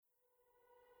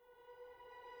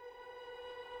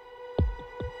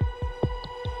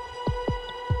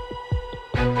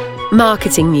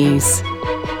Marketing news.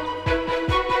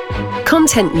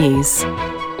 Content news.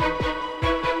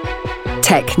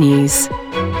 Tech news.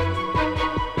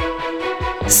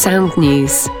 Sound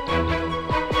news.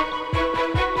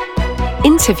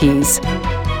 Interviews.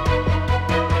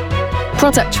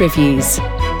 Product reviews.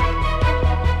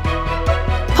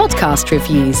 Podcast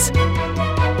reviews.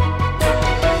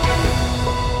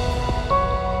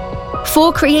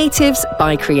 For creatives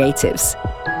by creatives.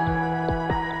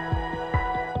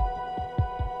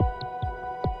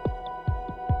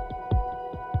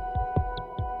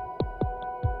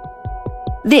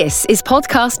 This is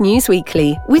Podcast News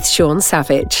Weekly with Sean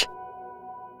Savage.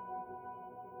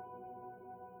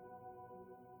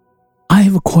 I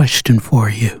have a question for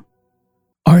you.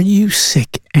 Are you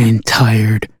sick and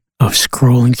tired of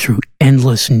scrolling through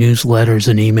endless newsletters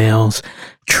and emails,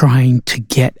 trying to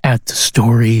get at the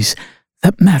stories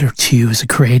that matter to you as a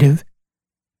creative?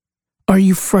 Are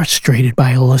you frustrated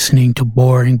by listening to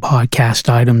boring podcast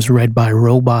items read by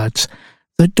robots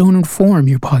that don't inform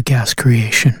your podcast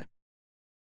creation?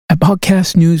 At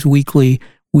Podcast News Weekly,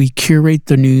 we curate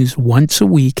the news once a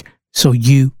week so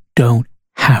you don't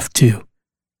have to.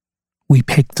 We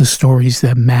pick the stories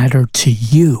that matter to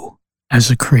you as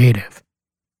a creative,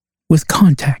 with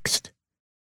context,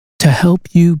 to help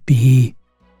you be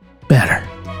better.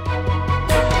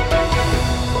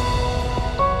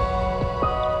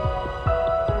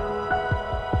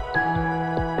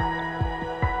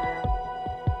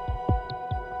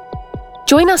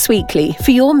 Join us weekly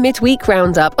for your midweek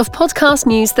roundup of podcast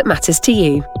news that matters to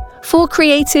you. For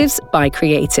creatives by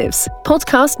creatives.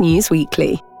 Podcast News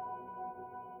Weekly.